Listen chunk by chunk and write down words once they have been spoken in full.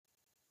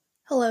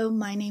Hello,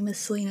 my name is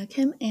Selena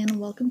Kim, and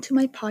welcome to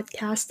my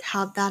podcast,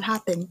 How'd That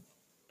Happen?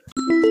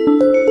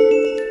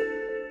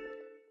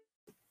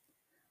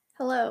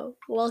 Hello,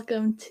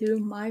 welcome to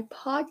my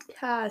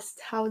podcast,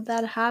 How'd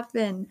That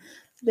Happen?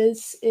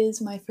 This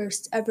is my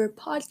first ever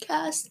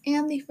podcast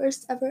and the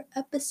first ever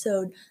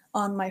episode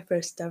on my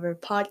first ever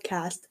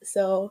podcast,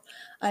 so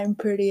I'm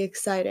pretty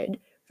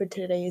excited for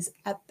today's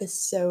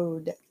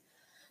episode.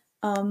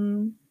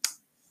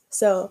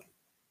 So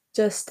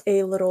just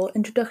a little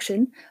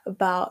introduction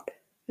about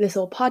this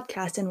whole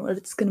podcast and what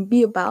it's going to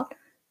be about.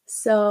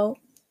 So,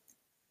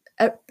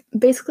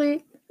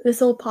 basically, this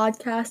whole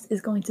podcast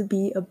is going to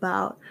be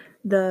about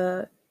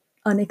the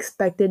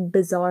unexpected,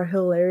 bizarre,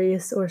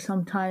 hilarious, or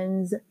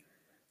sometimes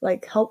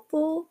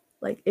helpful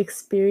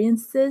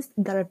experiences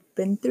that I've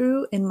been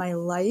through in my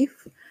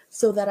life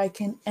so that I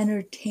can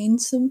entertain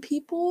some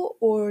people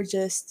or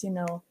just,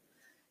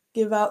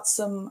 give out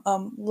some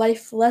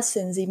life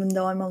lessons even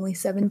though I'm only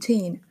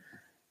 17.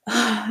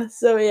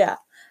 So yeah,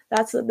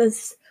 that's what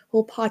this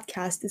whole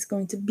podcast is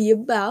going to be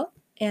about.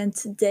 And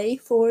today,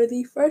 for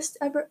the first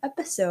ever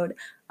episode,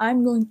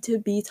 I'm going to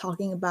be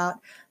talking about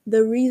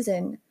the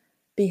reason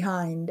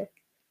behind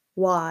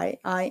why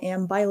I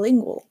am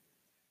bilingual.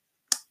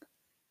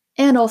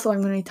 And also,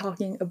 I'm going to be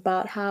talking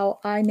about how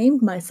I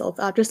named myself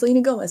after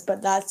Selena Gomez,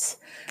 but that's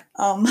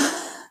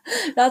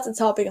that's a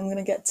topic I'm going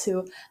to get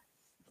to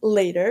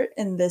later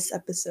in this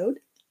episode.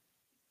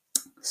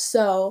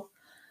 So,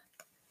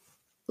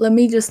 let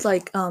me just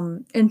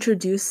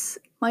introduce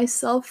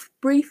myself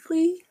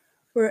briefly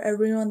for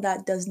everyone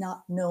that does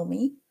not know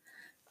me.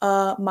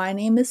 My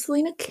name is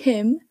Selena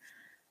Kim.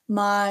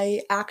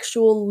 My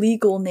actual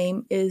legal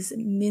name is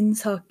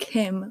Minsa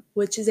Kim,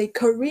 which is a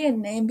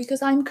Korean name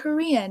because I'm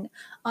Korean.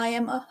 I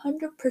am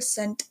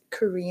 100%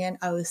 Korean.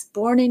 I was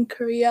born in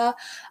Korea.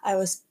 I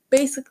was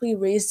basically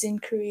raised in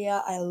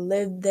Korea. I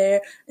lived there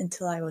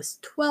until I was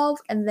 12,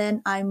 and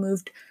then I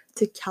moved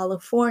to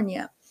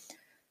California.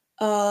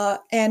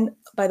 And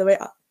by the way,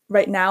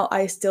 right now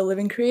I still live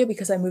in Korea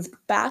because I moved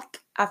back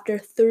after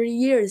 30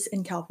 years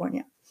in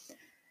California.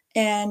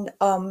 And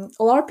a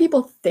lot of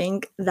people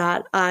think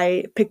that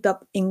I picked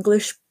up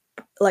English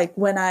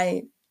when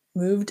I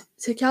moved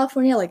to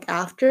California,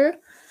 after,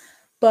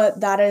 but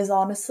that is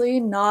honestly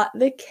not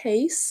the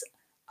case.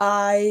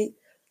 I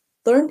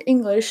learned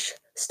English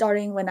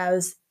starting when I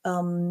was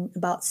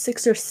about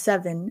 6 or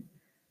 7,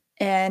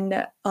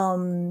 and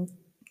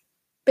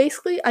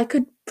basically I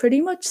could pretty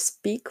much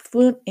speak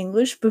fluent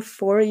English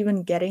before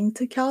even getting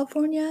to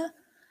California.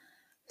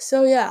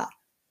 So yeah,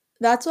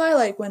 that's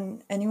why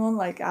when anyone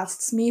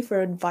asks me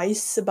for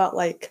advice about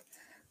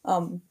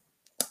um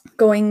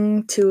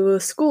going to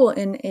school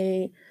in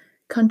a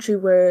country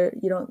where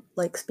you don't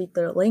speak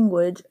their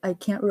language, I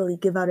can't really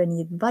give out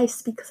any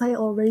advice because I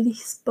already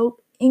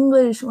spoke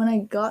English when I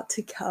got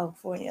to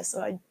California,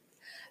 so I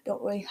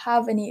don't really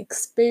have any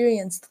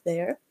experience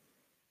there.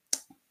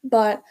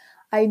 But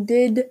I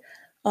did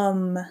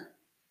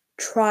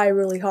try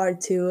really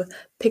hard to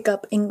pick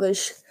up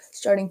English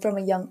starting from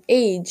a young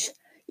age,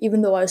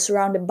 even though I was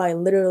surrounded by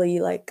literally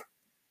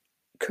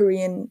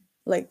Korean,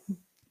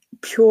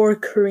 pure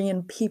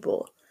Korean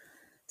people.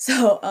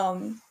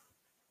 So,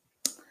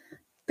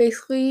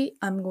 basically,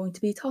 I'm going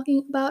to be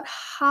talking about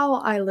how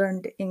I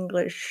learned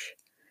English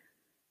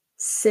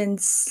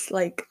since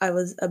I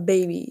was a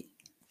baby.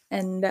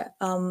 And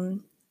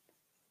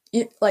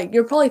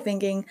you're probably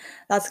thinking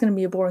that's going to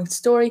be a boring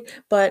story,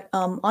 but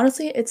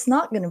honestly it's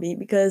not going to be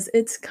because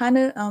it's kind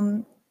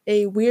of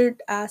a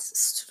weird ass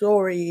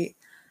story.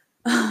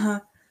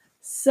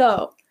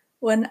 So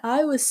when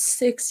I was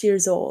 6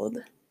 years old,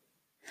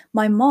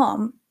 my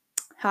mom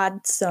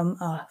had some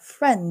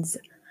friends,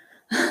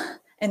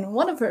 and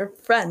one of her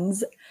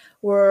friends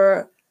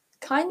were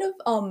kind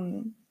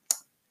of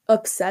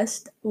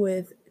obsessed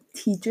with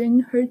teaching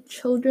her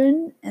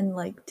children and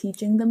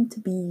teaching them to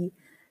be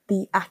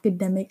the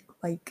academic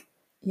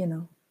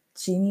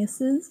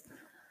geniuses.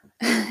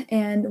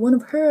 And one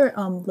of her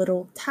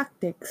little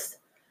tactics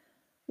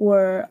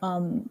were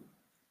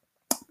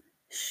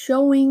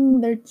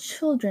showing their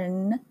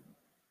children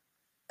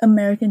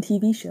American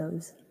TV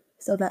shows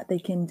so that they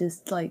can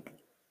just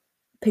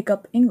pick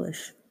up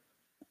English.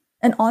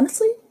 And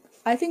honestly,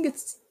 I think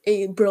it's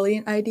a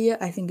brilliant idea.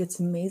 I think it's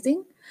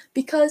amazing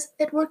because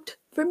it worked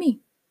for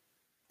me.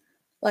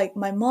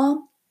 My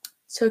mom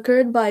took her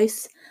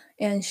advice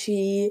and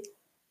she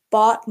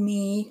bought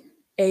me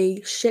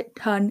a shit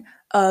ton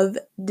of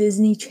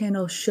Disney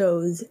Channel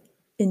shows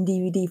in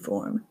DVD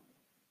form.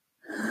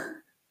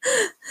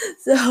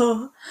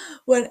 So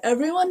when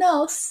everyone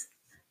else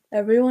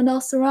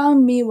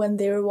around me, when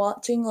they were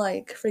watching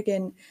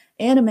freaking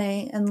anime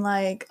and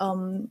I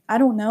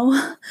don't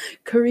know,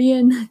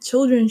 Korean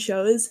children's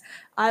shows,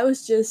 I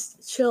was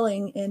just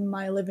chilling in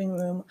my living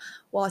room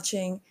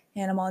watching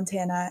Hannah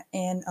Montana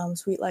and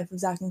Sweet Life of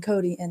Zack and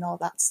Cody and all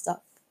that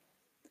stuff.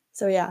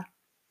 So yeah,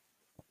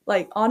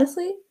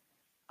 honestly,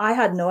 I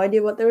had no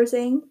idea what they were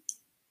saying.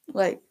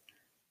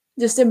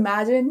 Just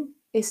imagine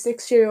a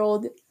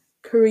 6-year-old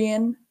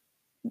Korean,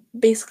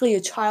 basically a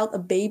child, a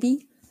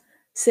baby,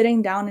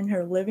 sitting down in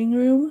her living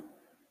room,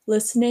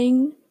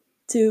 listening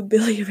to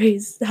Billy Ray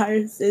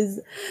Cyrus's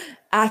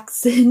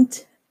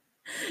accent,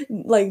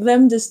 like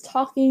them just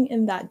talking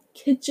in that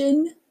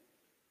kitchen.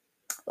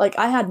 Like,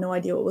 I had no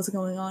idea what was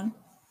going on.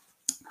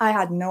 I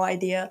had no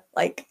idea.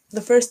 Like,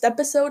 the first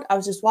episode, I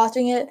was just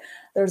watching it.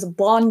 There was a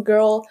blonde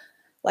girl,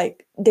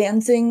 like,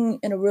 dancing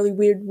in a really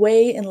weird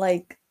way in,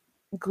 like,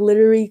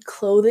 glittery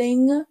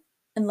clothing,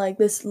 and, like,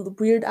 this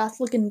weird ass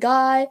looking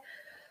guy.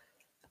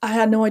 I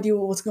had no idea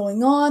what was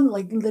going on.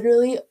 Like,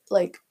 literally,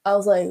 like, I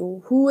was like,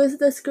 who is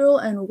this girl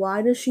and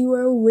why does she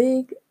wear a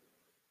wig?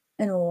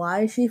 And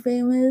why is she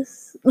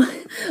famous?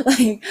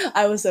 Like,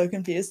 I was so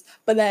confused.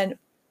 But then,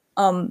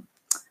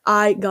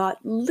 I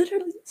got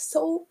literally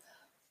so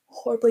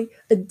horribly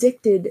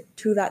addicted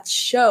to that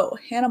show.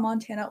 Hannah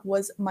Montana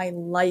was my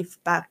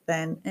life back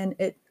then, and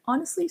it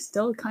honestly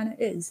still kind of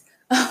is.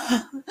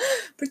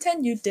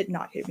 Pretend you did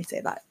not hear me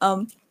say that.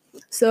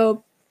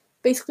 So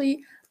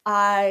basically,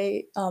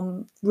 I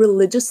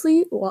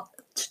religiously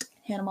watched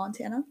Hannah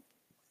Montana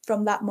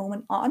from that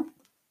moment on.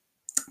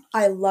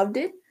 I loved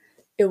it.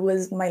 It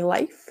was my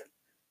life.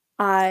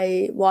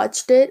 I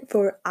watched it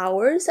for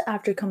hours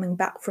after coming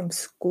back from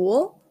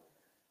school.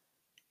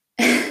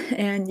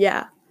 And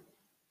yeah,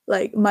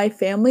 like my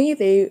family,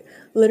 they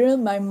literally,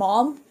 my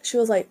mom, she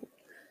was like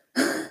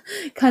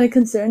kind of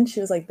concerned.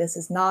 She was like, this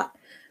is not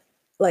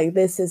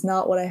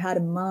what I had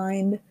in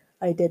mind.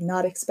 I did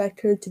not expect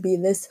her to be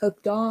this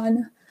hooked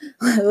on.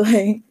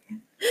 Like,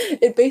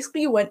 it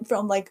basically went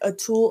from like a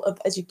tool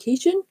of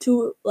education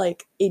to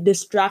like a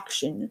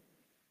distraction.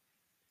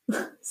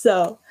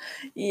 So,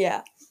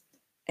 yeah.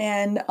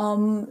 And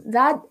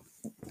that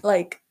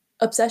like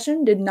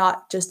obsession did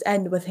not just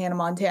end with Hannah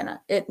Montana.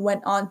 It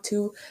went on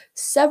to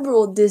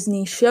several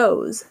Disney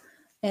shows.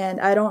 And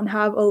I don't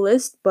have a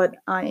list, but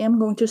I am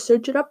going to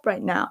search it up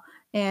right now.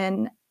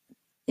 And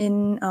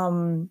in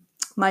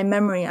my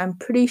memory, I'm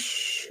pretty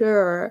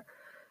sure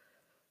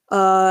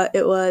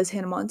it was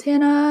Hannah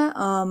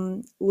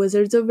Montana,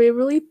 Wizards of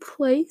Waverly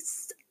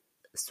Place,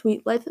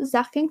 Sweet Life of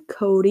Zach and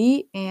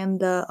Cody,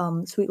 and the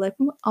Sweet Life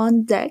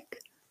on Deck.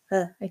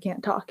 I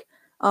can't talk.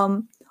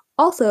 Um,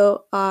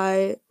 Also,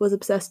 I was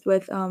obsessed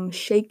with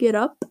Shake It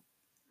Up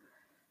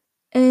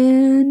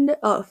and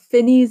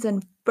Phineas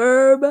and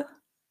Ferb,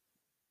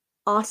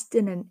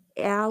 Austin and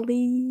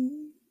Ally.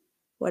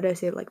 Why did I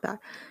say it like that?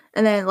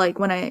 And then, like,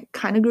 when I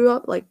kind of grew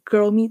up, like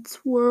Girl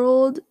Meets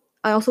World.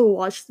 I also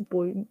watched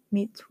Boy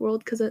Meets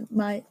World because of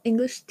my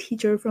English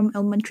teacher from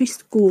elementary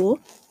school.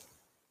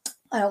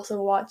 I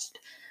also watched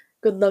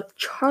Good Luck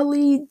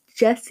Charlie,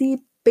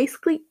 Jessie,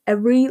 basically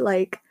every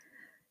like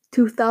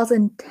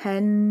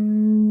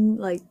 2010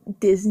 like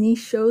Disney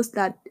shows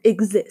that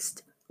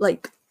exist.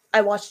 Like,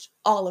 I watched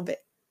all of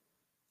it.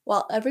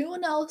 While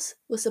everyone else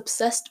was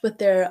obsessed with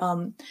their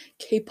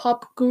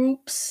K-pop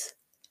groups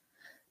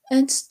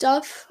and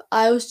stuff,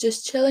 I was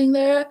just chilling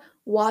there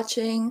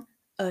watching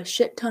a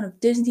shit ton of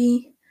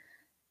Disney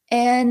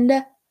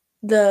and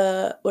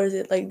the what is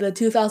it, like the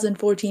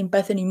 2014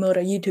 Bethany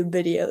Moda YouTube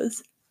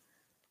videos.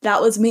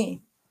 That was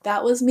me.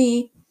 That was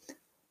me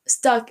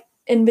stuck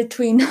in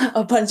between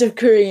a bunch of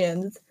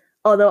Koreans.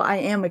 Although I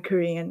am a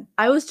Korean,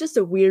 I was just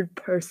a weird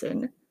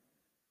person.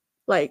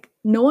 Like,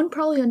 no one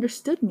probably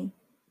understood me,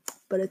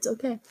 but it's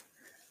okay.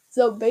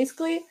 So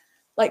basically,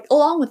 like,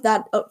 along with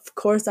that, of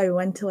course, I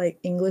went to like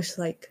English,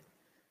 like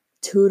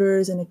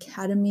tutors and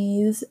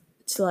academies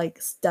to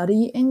like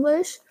study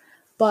English.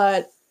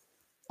 But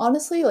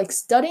honestly, like,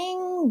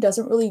 studying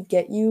doesn't really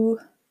get you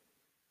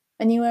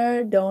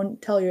anywhere.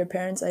 Don't tell your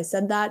parents I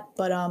said that,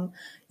 but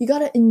you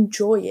gotta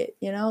enjoy it,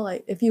 you know?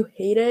 Like, if you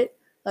hate it,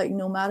 like,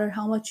 no matter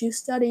how much you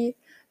study,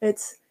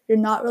 you're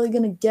not really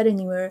gonna get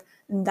anywhere,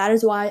 and that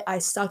is why I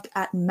stuck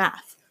at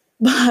math.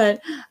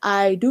 But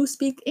I do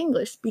speak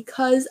English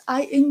because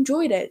I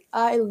enjoyed it.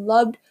 I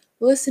loved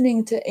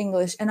listening to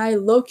English, and I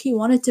low-key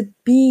wanted to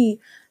be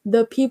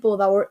the people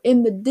that were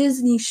in the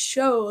Disney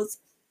shows,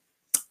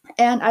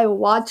 and I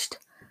watched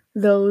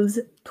those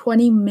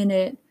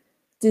 20-minute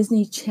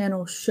Disney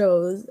Channel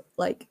shows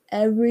like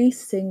every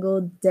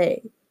single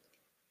day.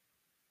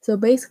 So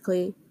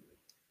basically,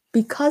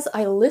 because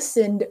I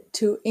listened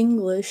to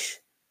English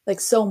like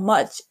so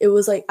much, it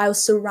was like I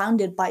was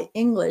surrounded by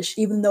English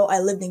even though I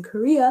lived in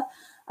Korea.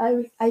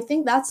 I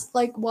think that's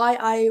like why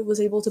I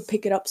was able to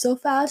pick it up so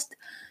fast,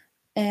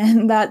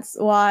 and that's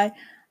why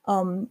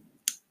um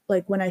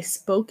like when I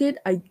spoke it,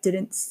 I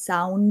didn't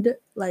sound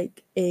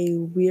like a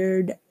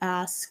weird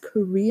ass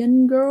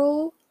Korean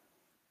girl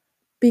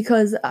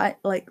because I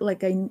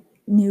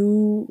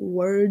knew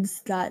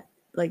words that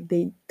like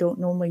they don't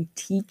normally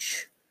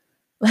teach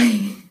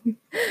like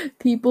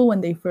people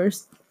when they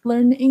first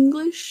learn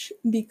English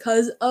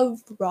because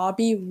of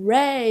Robbie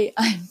Ray.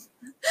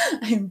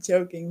 I'm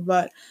joking,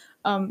 but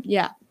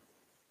yeah.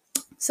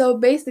 So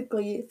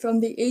basically, from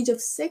the age of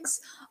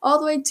 6 all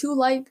the way to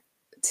like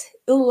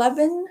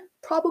 11,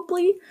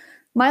 probably,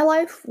 my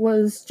life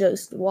was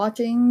just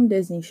watching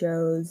Disney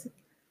shows,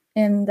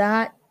 and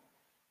that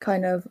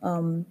kind of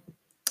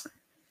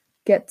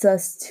gets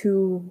us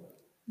to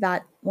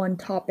that one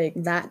topic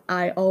that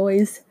I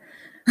always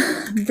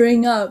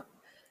bring up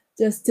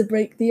just to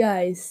break the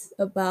ice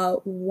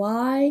about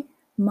why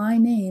my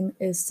name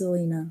is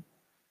Selena.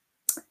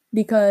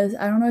 Because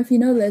I don't know if you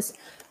know this,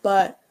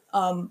 but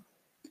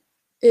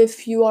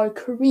if you are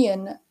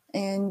Korean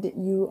and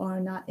you are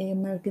not an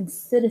American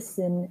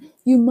citizen,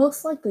 you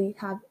most likely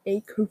have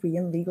a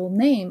Korean legal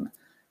name.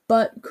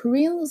 But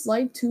Koreans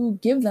like to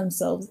give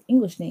themselves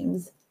English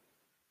names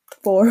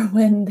for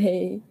when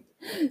they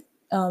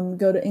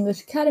go to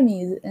English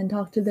academies and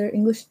talk to their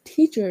English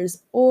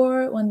teachers,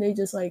 or when they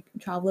just like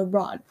travel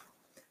abroad.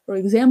 For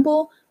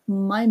example,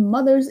 my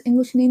mother's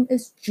English name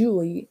is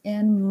Julie,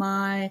 and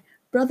my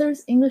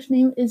brother's English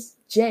name is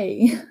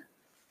Jay.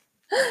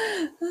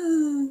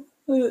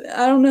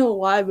 I don't know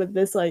why, but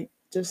this like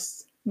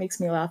just makes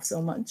me laugh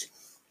so much.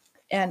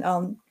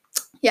 And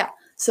yeah,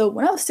 so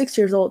when I was 6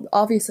 years old,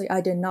 obviously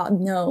I did not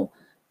know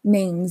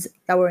names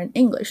that were in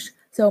English.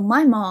 So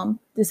my mom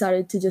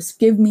decided to just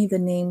give me the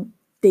name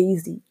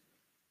Daisy.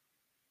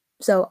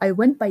 So I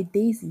went by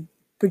Daisy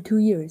for 2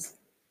 years.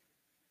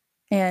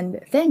 And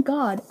thank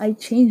God I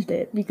changed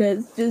it,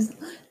 because just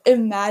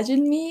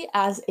imagine me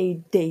as a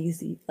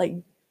Daisy, like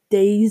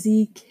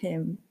Daisy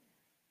Kim.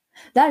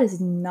 That is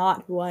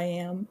not who I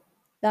am.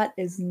 That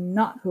is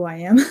not who I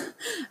am.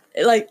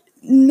 Like,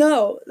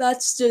 no,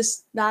 that's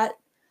just that.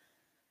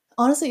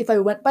 Honestly, if I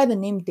went by the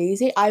name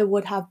Daisy, I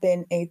would have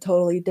been a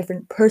totally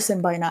different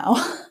person by now.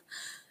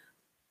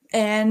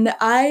 And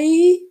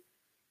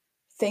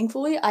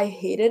thankfully, I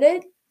hated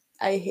it.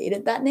 I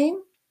hated that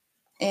name.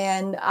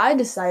 And I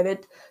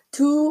decided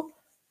to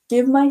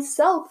give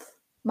myself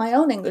my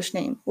own English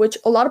name, which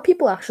a lot of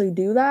people actually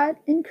do that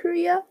in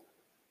Korea.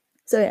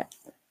 So yeah,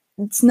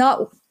 it's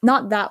not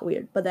that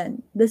weird, but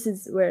then this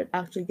is where it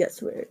actually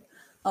gets weird.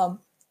 Um,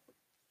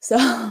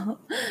 so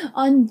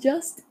on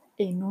just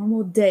a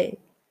normal day,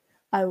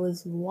 I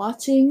was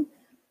watching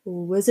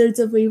Wizards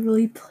of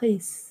Waverly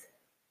Place,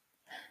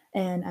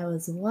 and I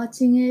was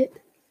watching it,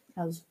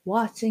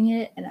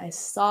 and I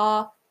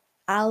saw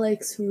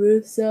Alex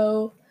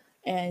Russo,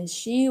 and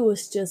she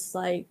was just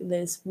like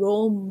this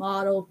role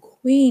model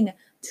queen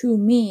to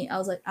me. I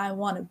was like, I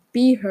want to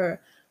be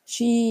her.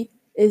 She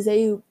is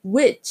a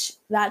witch.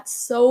 That's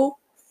so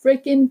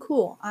freaking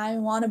cool. I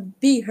want to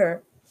be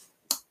her.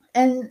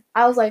 And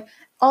I was like,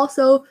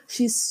 also,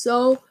 she's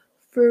so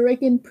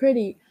freaking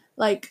pretty.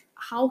 Like,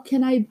 how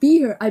can I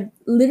be her? I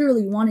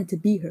literally wanted to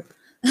be her.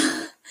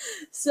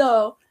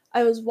 So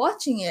I was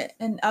watching it,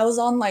 and I was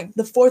on like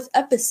the fourth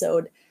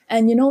episode.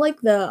 And you know,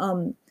 like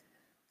the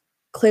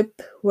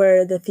clip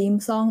where the theme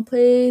song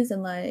plays,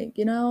 and like,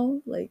 you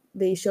know, like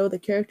they show the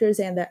characters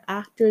and the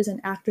actors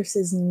and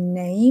actresses'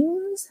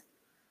 names.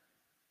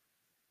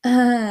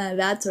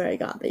 That's where I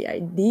got the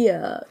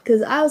idea.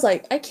 Because I was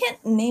like, I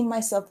can't name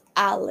myself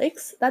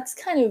Alex. That's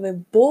kind of a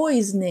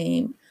boy's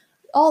name.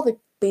 All the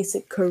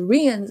basic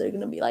Koreans are going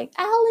to be like,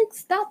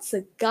 Alex, that's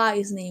a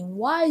guy's name.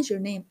 Why is your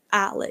name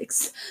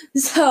Alex?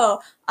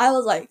 So I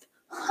was like,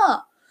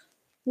 huh,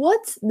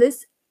 what's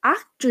this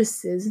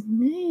actress's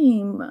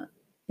name?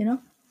 You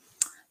know?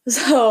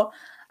 So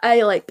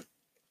I like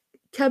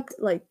kept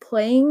like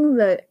playing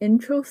the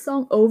intro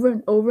song over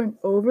and over and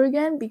over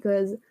again,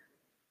 because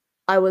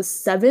I was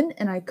 7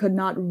 and I could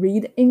not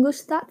read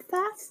English that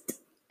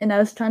fast. And I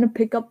was trying to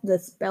pick up the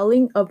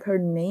spelling of her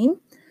name.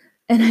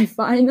 And I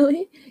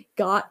finally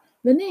got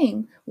the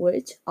name,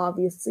 which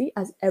obviously,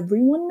 as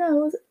everyone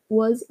knows,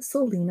 was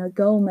Selena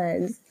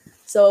Gomez.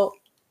 So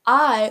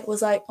I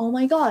was like, oh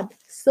my god,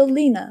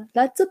 Selena,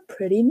 that's a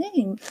pretty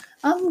name.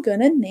 I'm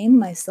gonna name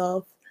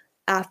myself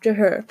after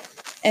her.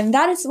 And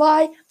that is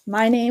why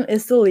my name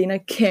is Selena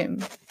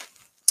Kim.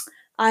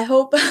 I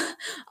hope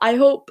I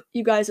hope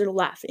you guys are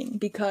laughing,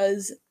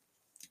 because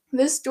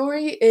this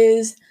story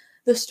is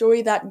the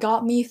story that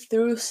got me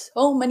through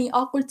so many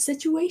awkward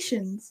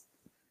situations.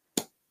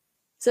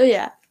 So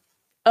yeah.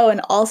 Oh,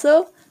 and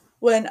also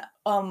when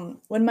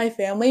my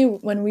family,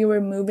 when we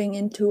were moving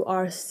into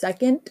our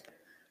second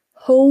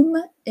home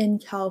in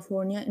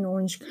California in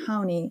Orange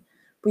County,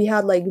 we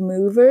had like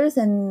movers,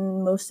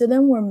 and most of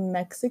them were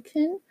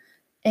Mexican,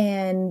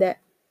 and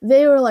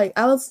they were like,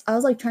 I was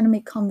like trying to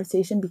make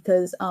conversation,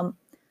 because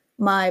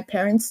my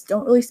parents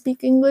don't really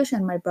speak English,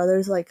 and my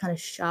brother's like kind of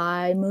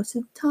shy most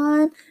of the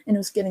time, and it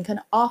was getting kind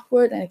of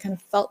awkward, and I kind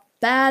of felt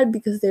bad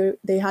because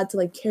they had to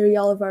like carry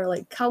all of our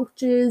like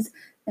couches,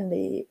 and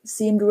they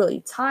seemed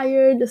really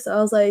tired. So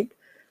I was like,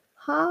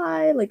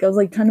 hi, like I was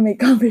like trying to make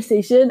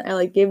conversation. I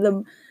like gave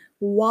them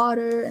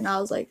water, and I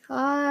was like,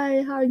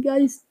 hi, how are you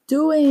guys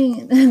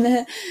doing? And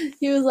then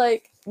he was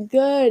like,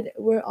 good,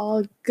 we're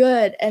all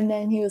good. And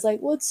then he was like,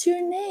 what's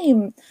your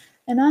name?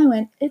 And I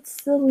went,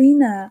 it's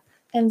Selena.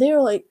 And they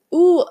were like,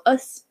 ooh, a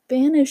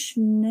Spanish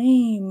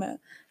name.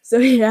 So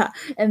yeah,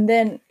 and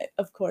then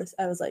of course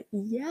I was like,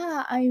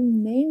 yeah, I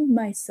named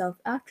myself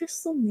after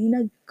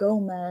Selena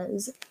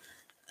Gomez.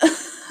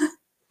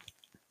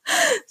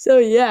 So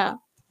yeah,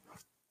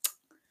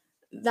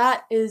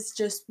 that is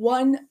just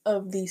one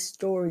of these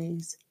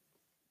stories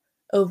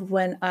of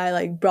when I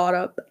like brought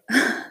up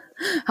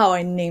how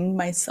I named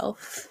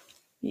myself.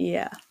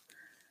 Yeah.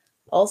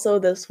 Also,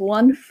 this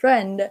one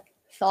friend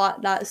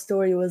thought that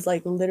story was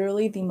like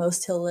literally the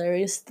most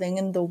hilarious thing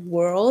in the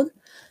world.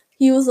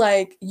 He was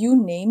like, "You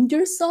named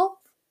yourself?"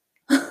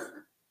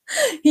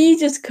 He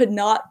just could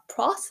not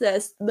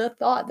process the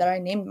thought that I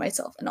named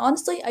myself. And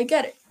honestly, I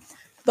get it.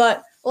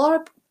 But a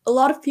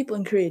lot of people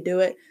in Korea do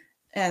it.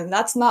 And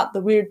that's not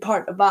the weird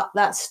part about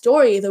that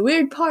story. The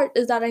weird part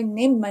is that I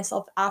named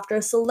myself after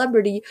a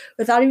celebrity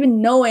without even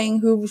knowing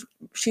who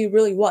she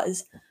really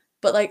was.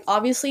 But like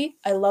obviously,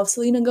 I love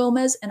Selena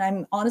Gomez and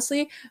I'm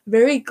honestly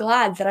very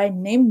glad that I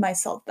named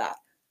myself that.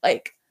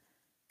 Like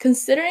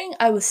considering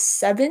I was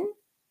 7,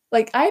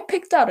 like I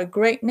picked out a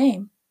great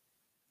name.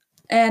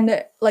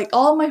 And like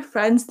all my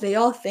friends, they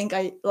all think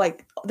that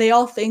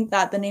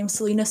the name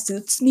Selena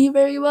suits me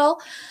very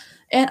well,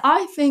 and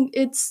I think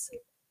it's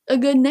a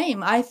good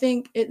name. I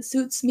think it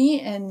suits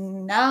me,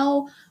 and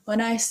now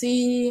when I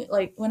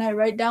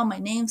write down my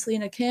name,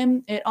 Selena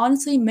Kim, it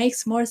honestly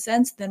makes more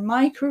sense than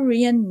my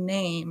Korean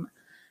name.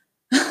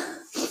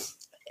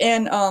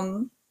 And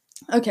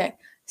okay,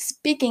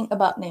 speaking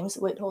about names,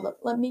 wait, hold up.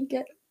 Let me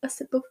get a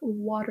sip of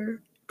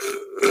water.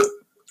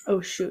 Oh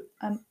shoot,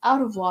 I'm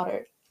out of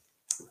water.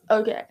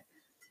 Okay.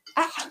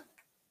 Ah,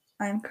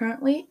 I'm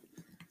currently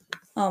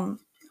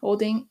um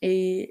holding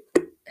a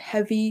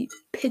heavy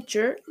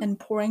pitcher and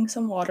pouring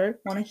some water.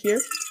 Wanna hear?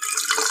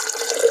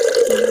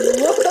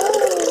 Whoa!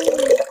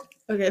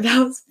 Okay, that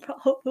was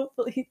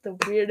probably the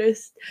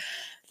weirdest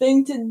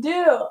thing to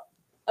do.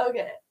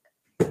 Okay.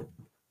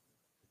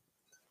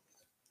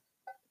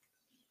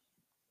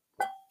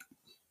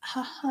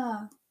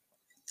 Haha.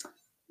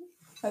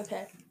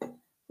 Okay.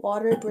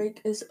 Water break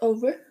is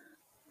over.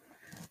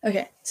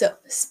 Okay, so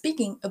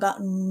speaking about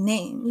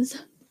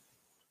names,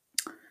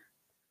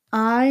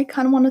 I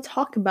kind of want to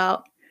talk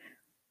about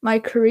my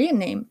Korean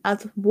name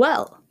as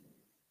well.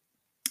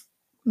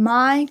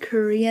 My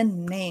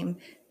Korean name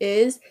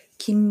is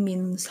Kim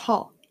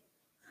Min-seo.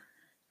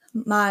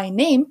 My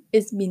name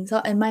is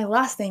Min-seo and my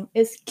last name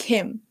is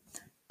Kim.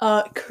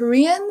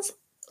 Koreans,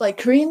 like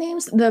Korean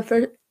names,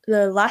 the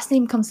last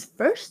name comes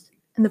first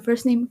and the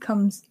first name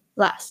comes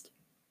last.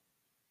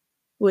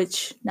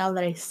 Which now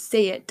that I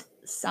say it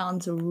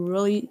sounds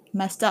really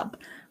messed up.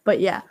 But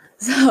yeah,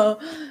 so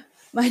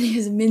my name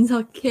is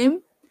Min-seo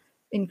Kim.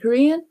 In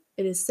Korean,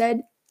 it is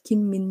said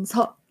Kim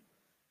Min-seo.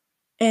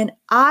 And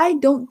I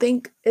don't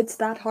think it's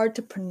that hard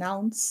to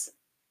pronounce.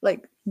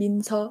 Like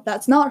Min-seo,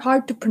 that's not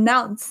hard to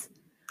pronounce.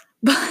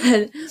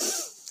 But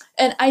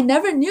and I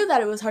never knew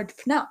that it was hard to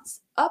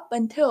pronounce up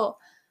until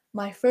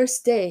my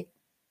first day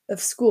of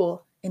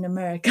school in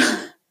America.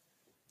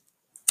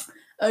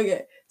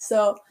 Okay,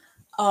 so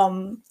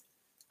um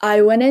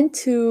I went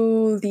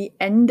into the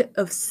end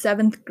of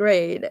 7th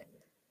grade.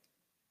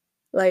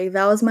 Like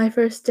that was my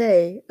first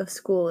day of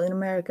school in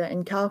America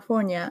in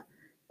California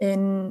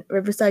in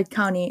Riverside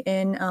County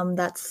and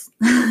that's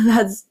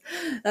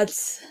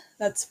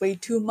that's way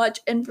too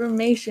much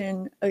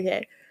information.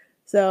 Okay.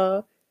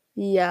 So,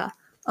 yeah.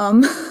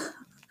 Um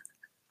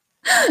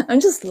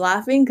I'm just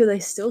laughing because I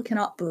still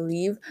cannot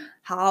believe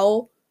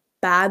how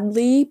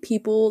badly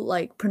people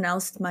like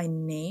pronounced my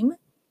name,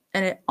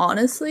 and it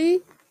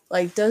honestly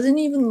like doesn't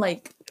even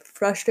like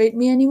frustrate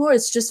me anymore.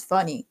 It's just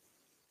funny.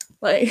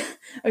 Like,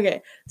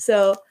 okay,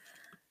 so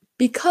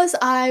because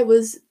I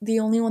was the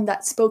only one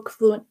that spoke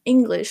fluent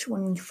English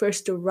when we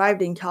first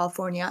arrived in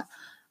California,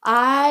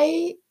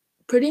 I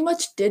pretty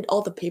much did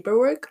all the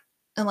paperwork,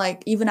 and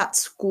like even at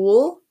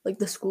school, like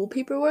the school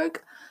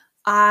paperwork,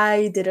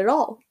 I did it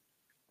all,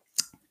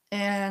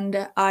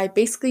 and I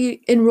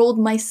basically enrolled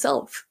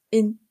myself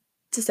into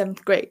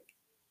 7th grade.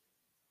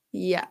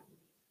 Yeah.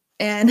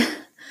 And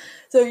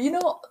so you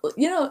know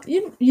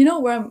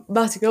where I'm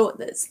about to go with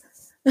this.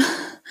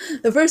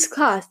 The first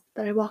class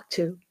that I walked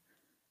to,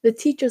 the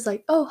teacher's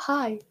like, "Oh,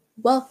 hi.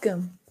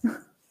 Welcome."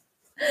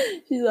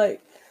 She's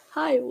like,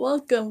 "Hi,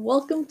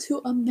 welcome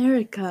to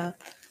America.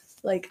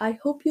 Like I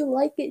hope you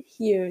like it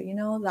here." You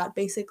know, that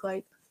basic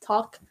like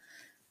talk.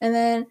 And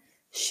then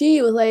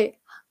she was like,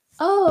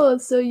 "Oh,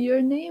 so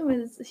your name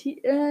is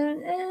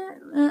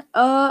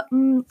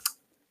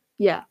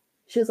yeah."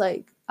 She was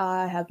like,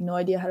 "I have no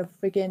idea how to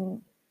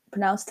freaking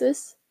pronounce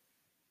this."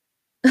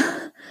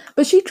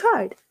 But she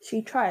tried.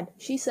 She tried.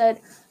 She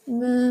said,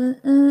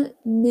 Minseo.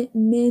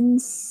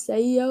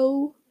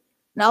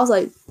 And I was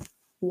like,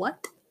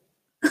 what?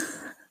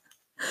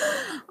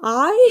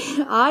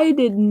 I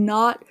did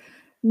not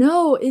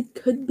know it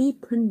could be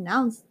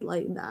pronounced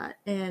like that.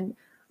 And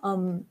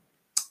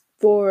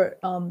for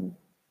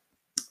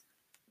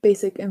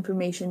basic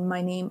information,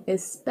 my name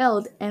is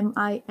spelled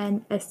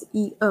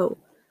Minseo,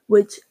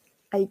 which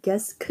I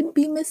guess could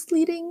be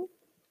misleading,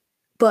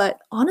 but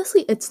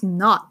honestly, it's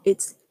not.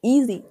 It's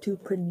easy to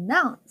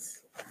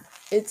pronounce.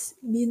 It's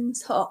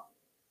Minso.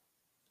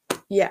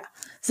 Yeah.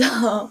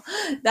 So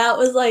that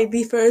was like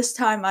the first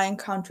time I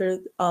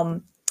encountered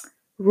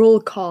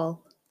roll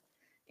call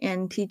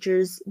and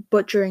teachers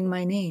butchering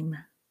my name.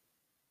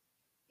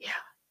 Yeah.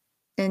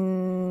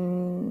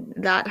 And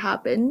that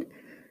happened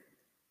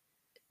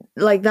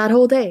like that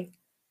whole day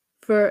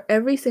for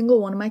every single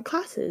one of my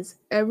classes.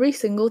 Every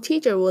single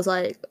teacher was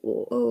like,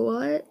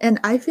 "What?" And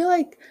I feel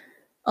like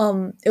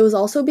it was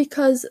also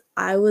because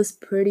I was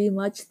pretty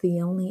much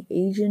the only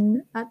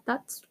Asian at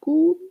that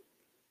school.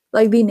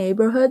 Like the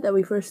neighborhood that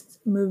we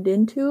first moved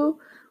into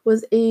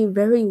was a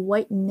very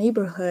white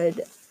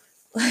neighborhood.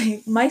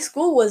 Like my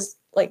school was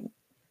like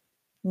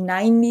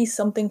 90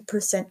 something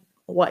percent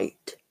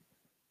white.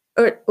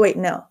 Or wait,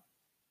 no.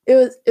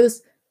 It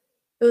was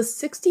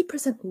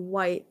 60%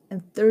 white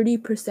and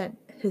 30%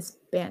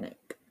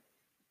 Hispanic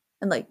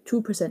and like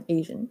 2%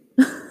 Asian.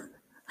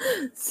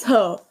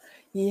 So,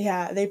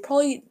 yeah, they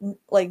probably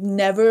like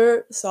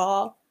never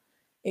saw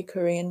a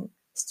Korean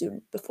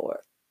student before.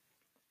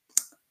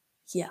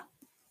 Yeah.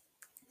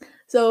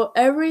 So,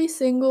 every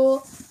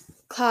single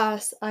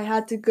class I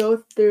had to go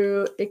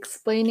through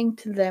explaining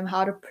to them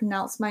how to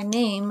pronounce my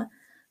name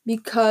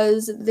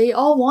because they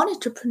all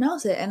wanted to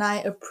pronounce it and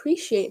I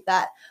appreciate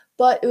that.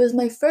 But it was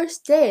my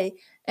first day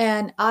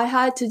and I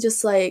had to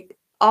just like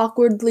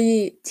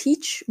awkwardly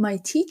teach my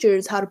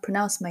teachers how to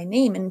pronounce my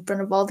name in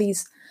front of all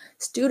these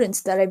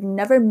students that I've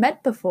never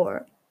met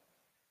before.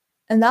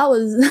 And that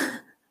was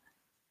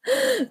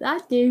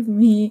that gave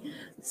me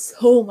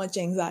so much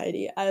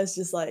anxiety. I was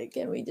just like,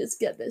 can we just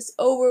get this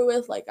over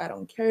with? Like, I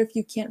don't care if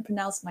you can't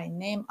pronounce my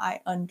name. I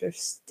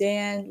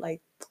understand.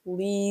 Like,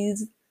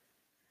 please.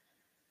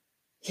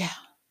 Yeah.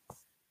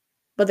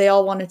 But they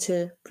all wanted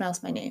to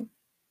pronounce my name,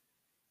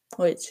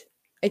 which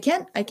I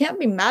can't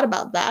be mad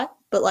about that,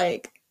 but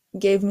like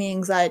gave me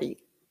anxiety.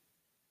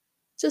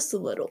 Just a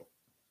little.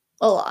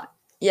 A lot.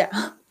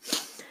 Yeah.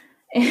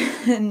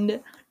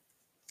 And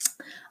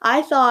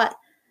I thought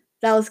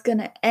that was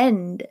gonna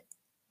end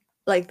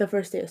like the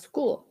first day of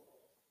school.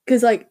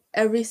 Because like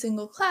every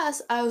single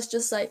class, I was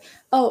just like,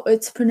 oh,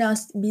 it's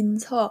pronounced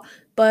Minso,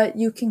 but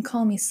you can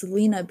call me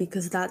Selena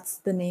because that's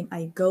the name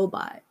I go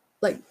by.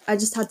 Like I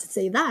just had to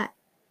say that.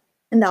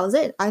 And that was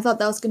it. I thought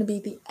that was going to be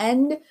the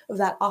end of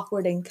that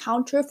awkward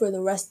encounter for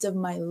the rest of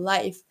my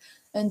life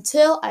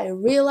until I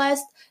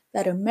realized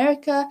that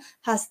America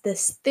has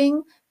this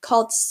thing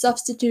called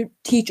substitute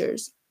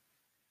teachers.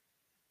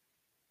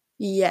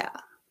 Yeah,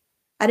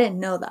 I didn't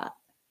know that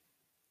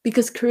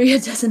because Korea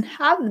doesn't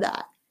have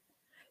that.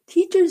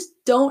 Teachers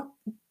don't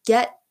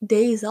get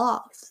days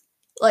off.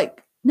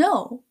 Like,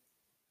 no.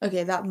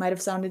 Okay, that might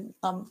have sounded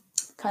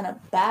kind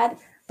of bad,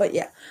 but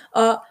yeah.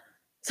 Uh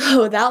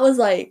so that was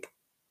like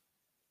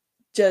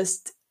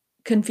just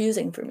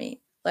confusing for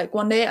me. Like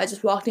one day I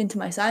just walked into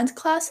my science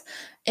class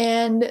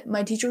and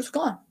my teacher was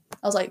gone.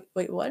 I was like,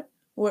 "Wait, what?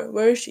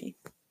 Where is she?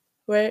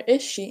 Where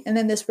is she?" And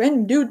then this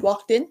random dude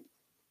walked in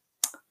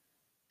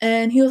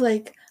and he was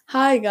like,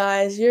 "Hi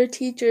guys, your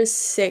teacher's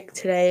sick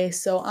today,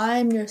 so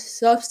I'm your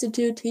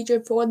substitute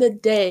teacher for the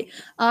day.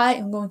 I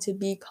am going to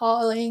be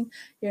calling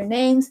your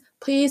names.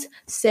 Please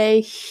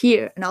stay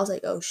here." And I was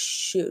like, "Oh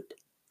shoot."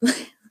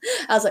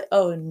 I was like,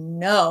 "Oh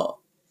no."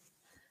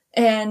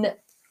 And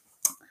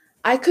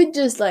I could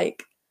just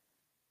like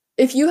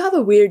if you have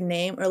a weird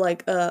name or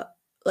like a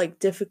like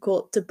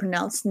difficult to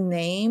pronounce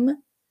name,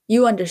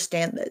 you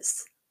understand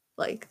this.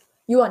 Like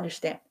you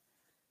understand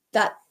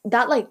that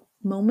like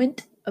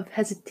moment of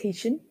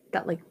hesitation,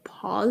 that like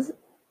pause,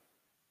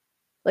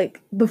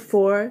 like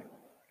before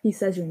he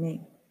says your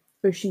name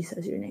or she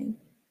says your name.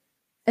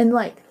 And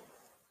like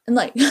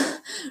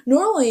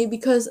normally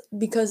because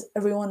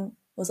everyone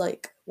was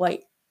like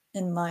white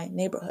in my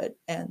neighborhood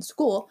and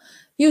school,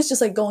 he was just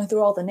like going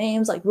through all the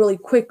names like really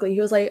quickly. He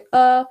was like,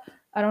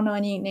 I don't know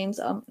any names.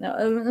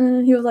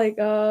 No, he was like,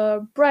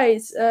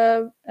 Bryce,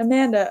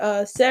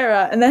 Amanda,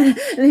 Sarah, and then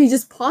and then he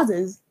just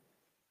pauses.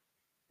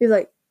 He's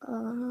like,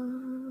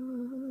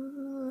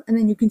 and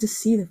then you can just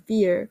see the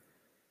fear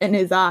in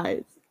his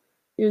eyes.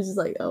 He was just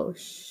like, oh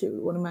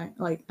shoot, what am I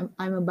like?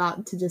 I'm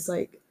about to just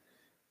like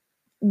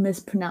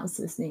mispronounce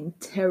this name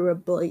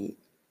terribly.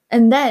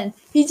 And then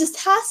he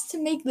just has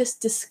to make this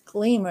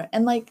disclaimer.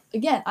 And like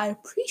again, I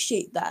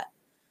appreciate that.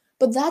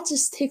 But that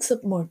just takes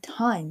up more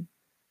time.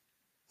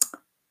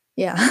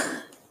 Yeah.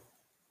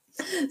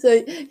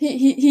 So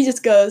he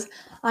just goes,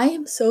 I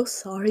am so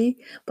sorry,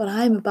 but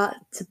I'm about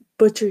to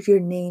butcher your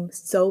name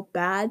so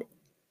bad.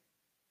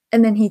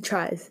 And then he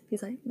tries.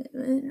 He's like,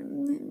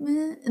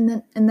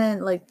 and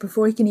then like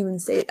before he can even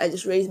say it, I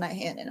just raise my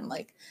hand and I'm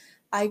like,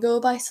 I go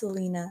by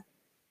Selena.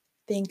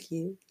 Thank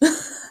you.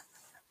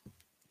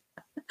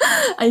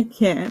 I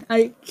can't.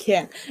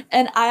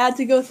 And I had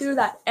to go through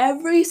that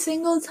every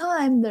single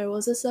time there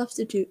was a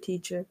substitute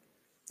teacher.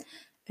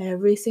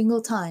 Every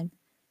single time.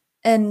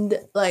 And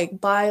like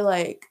by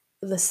like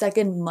the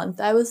second month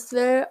I was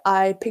there,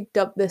 I picked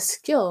up this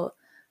skill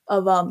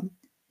of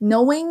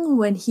knowing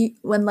when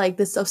like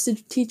the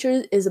substitute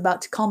teacher is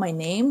about to call my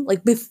name,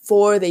 like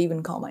before they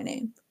even call my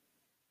name.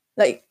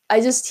 Like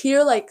I just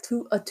hear like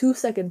a 2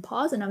 second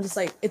pause and I'm just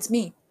like, it's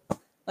me.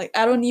 Like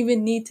I don't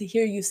even need to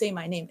hear you say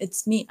my name.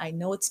 It's me. I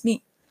know it's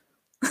me.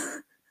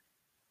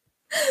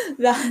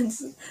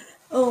 That's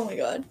oh my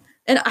god.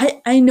 And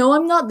I know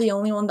I'm not the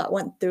only one that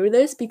went through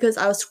this, because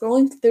I was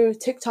scrolling through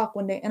TikTok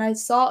one day and I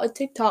saw a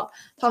TikTok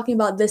talking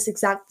about this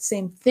exact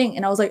same thing.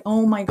 And I was like,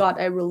 oh my God,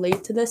 I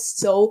relate to this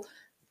so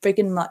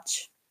freaking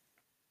much.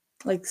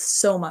 Like,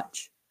 so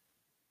much.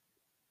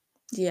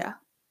 Yeah.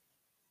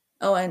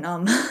 Oh, and,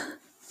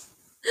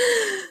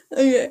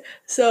 okay.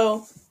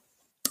 So,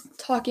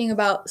 talking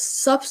about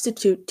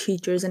substitute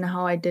teachers and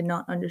how I did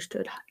not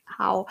understood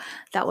how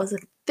that was a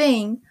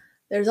thing,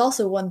 there's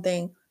also one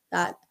thing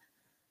that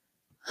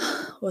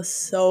was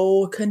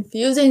so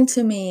confusing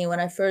to me when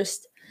I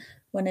first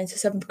went into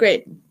 7th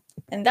grade,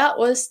 and that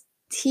was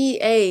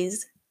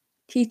TAs,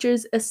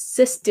 teachers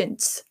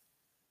assistants.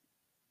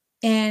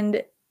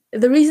 And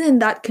the reason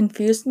that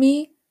confused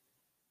me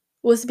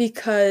was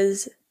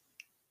because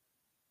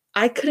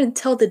I couldn't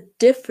tell the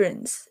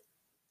difference.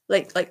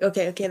 Like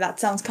okay,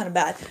 that sounds kind of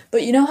bad,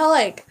 but you know how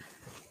like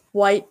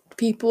white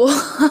people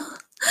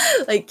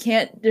like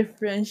can't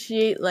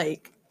differentiate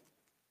like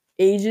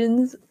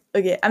Asians.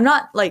 Okay, I'm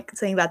not like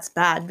saying that's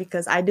bad,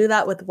 because I do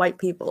that with white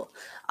people.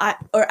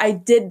 I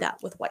did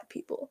that with white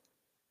people.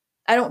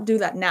 I don't do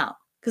that now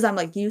because I'm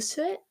like used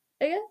to it,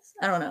 I guess.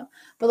 I don't know.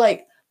 But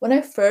like when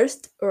I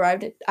first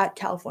arrived at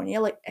California,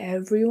 like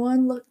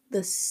everyone looked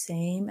the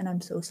same, and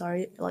I'm so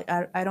sorry. Like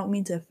I don't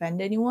mean to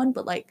offend anyone,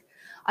 but like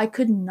I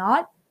could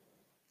not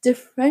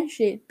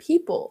differentiate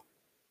people.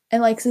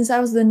 And like since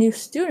I was the new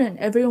student,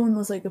 everyone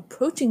was like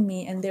approaching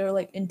me and they were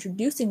like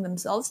introducing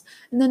themselves.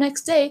 And the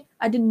next day,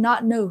 I did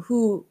not know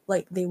who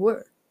like they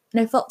were.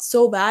 And I felt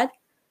so bad.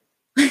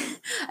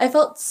 I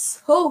felt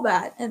so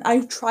bad. And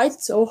I tried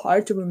so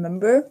hard to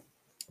remember,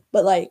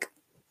 but like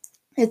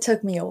it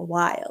took me a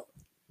while.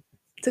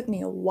 It took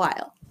me a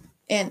while.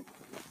 And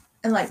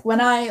and like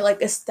when I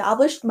like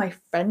established my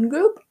friend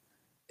group,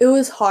 it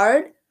was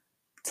hard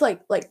to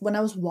like when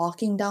I was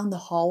walking down the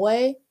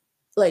hallway,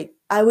 like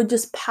I would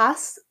just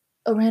pass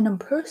a random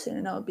person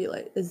and I would be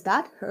like, is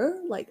that her?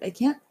 Like I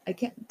can't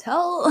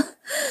tell.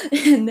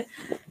 And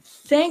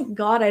thank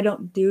God I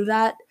don't do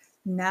that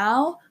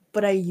now,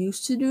 but I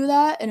used to do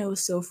that and it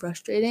was so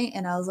frustrating,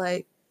 and I was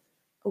like,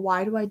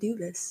 why do I do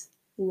this?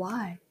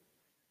 Why?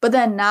 But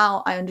then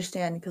now I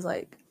understand, because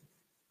like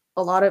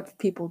a lot of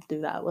people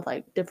do that with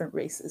like different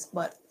races.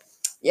 But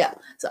yeah,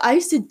 so I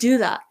used to do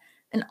that.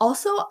 And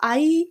also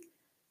I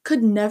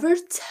could never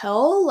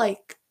tell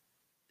like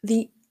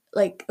the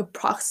like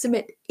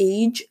approximate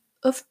age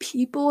of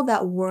people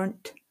that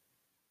weren't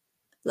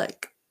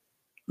like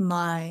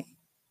my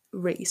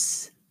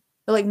race.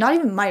 Or, like not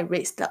even my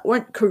race, that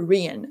weren't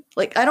Korean.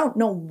 Like I don't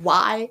know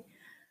why.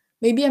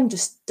 Maybe I'm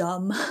just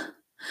dumb.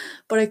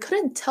 But I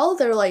couldn't tell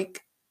their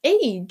like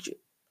age.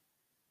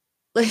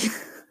 Like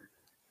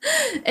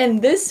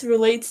and this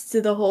relates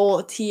to the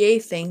whole TA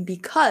thing,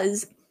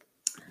 because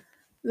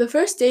the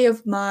first day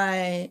of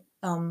my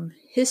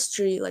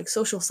history, like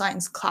social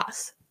science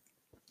class,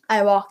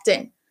 I walked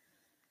in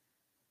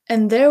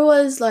and there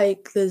was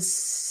like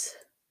this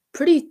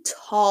pretty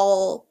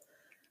tall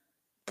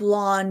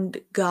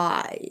blonde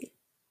guy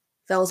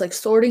that was like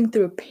sorting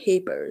through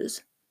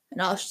papers.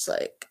 And I was just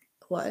like,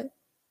 what?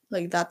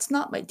 Like, that's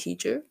not my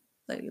teacher.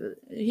 Like,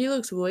 he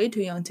looks way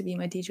too young to be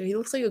my teacher. He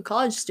looks like a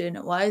college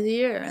student. Why is he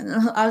here?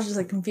 And I was just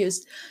like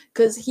confused,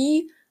 because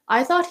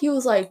I thought he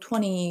was like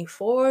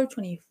 24,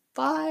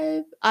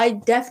 25. I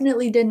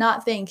definitely did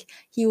not think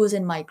he was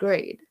in my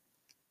grade.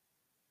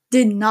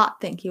 Did not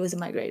think he was in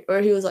my grade,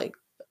 or he was like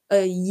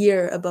a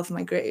year above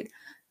my grade.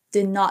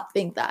 Did not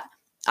think that.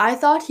 I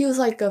thought he was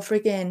like a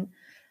freaking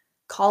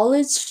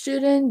college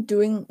student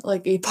doing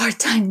like a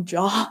part-time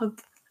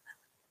job.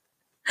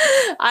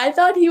 I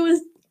thought he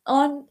was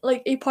on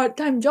like a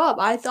part-time job.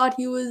 I thought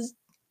he was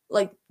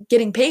like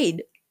getting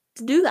paid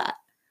to do that.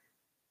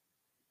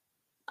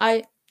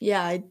 I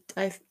yeah,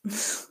 I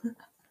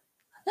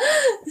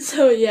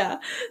so yeah.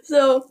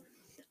 So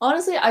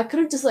honestly, I could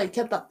have just like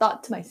kept that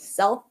thought to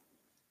myself,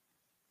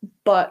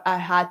 but I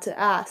had to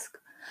ask.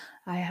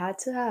 I had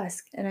to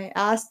ask. And I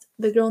asked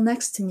the girl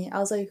next to me. I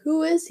was like,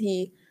 "Who is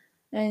he?"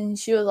 And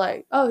she was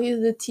like, "Oh, he's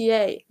the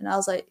TA." And I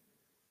was like,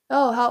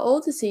 "Oh, how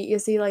old is he?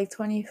 Is he like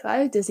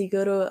 25? Does he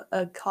go to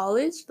a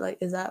college? Like,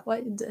 is that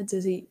what?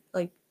 Does he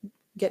like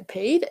get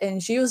paid?"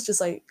 And she was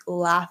just like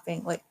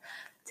laughing, like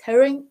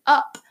tearing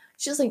up.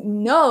 She was like,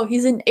 "No,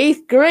 he's in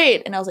 8th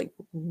grade." And I was like,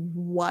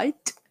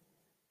 "What?"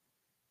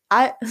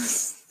 I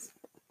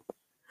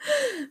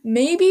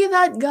maybe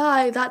that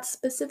guy, that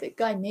specific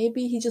guy,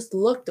 maybe he just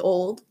looked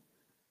old,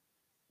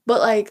 but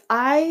like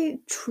I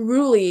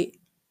truly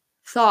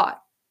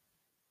thought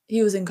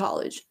he was in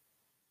college.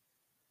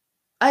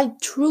 I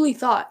truly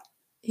thought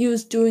he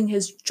was doing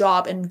his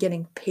job and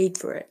getting paid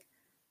for it.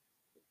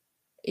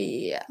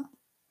 Yeah.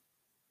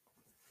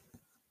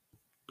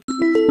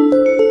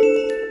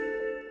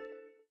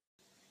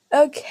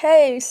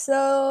 Okay,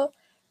 so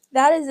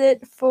that is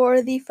it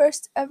for the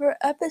first ever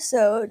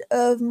episode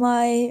of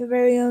my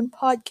very own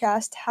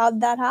podcast,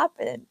 How'd That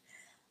Happen?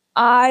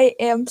 I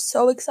am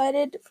so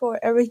excited for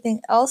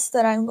everything else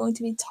that I'm going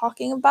to be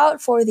talking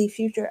about for the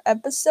future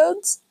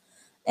episodes,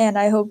 and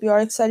I hope you are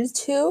excited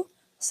too.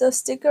 So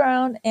stick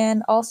around,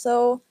 and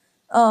also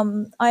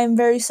I am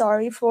very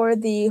sorry for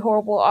the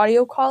horrible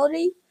audio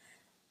quality.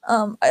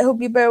 I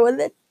hope you bear with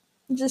it.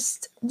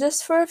 Just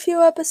for a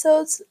few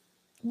episodes,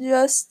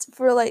 just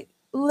for like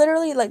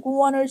literally like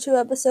 1 or 2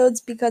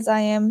 episodes, because I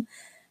am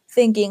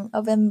thinking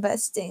of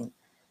investing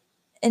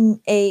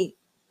in a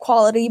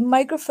quality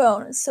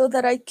microphone so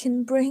that I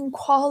can bring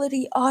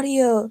quality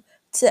audio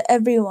to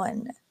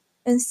everyone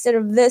instead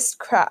of this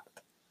crap.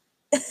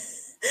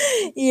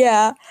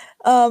 Yeah.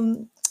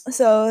 Um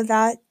so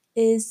that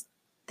is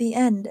the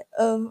end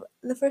of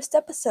the first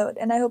episode,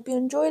 and I hope you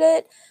enjoyed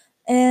it,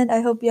 and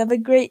I hope you have a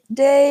great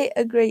day,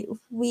 a great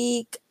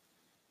week.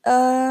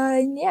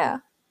 And yeah,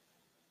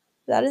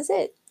 that is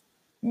it.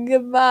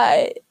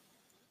 Goodbye.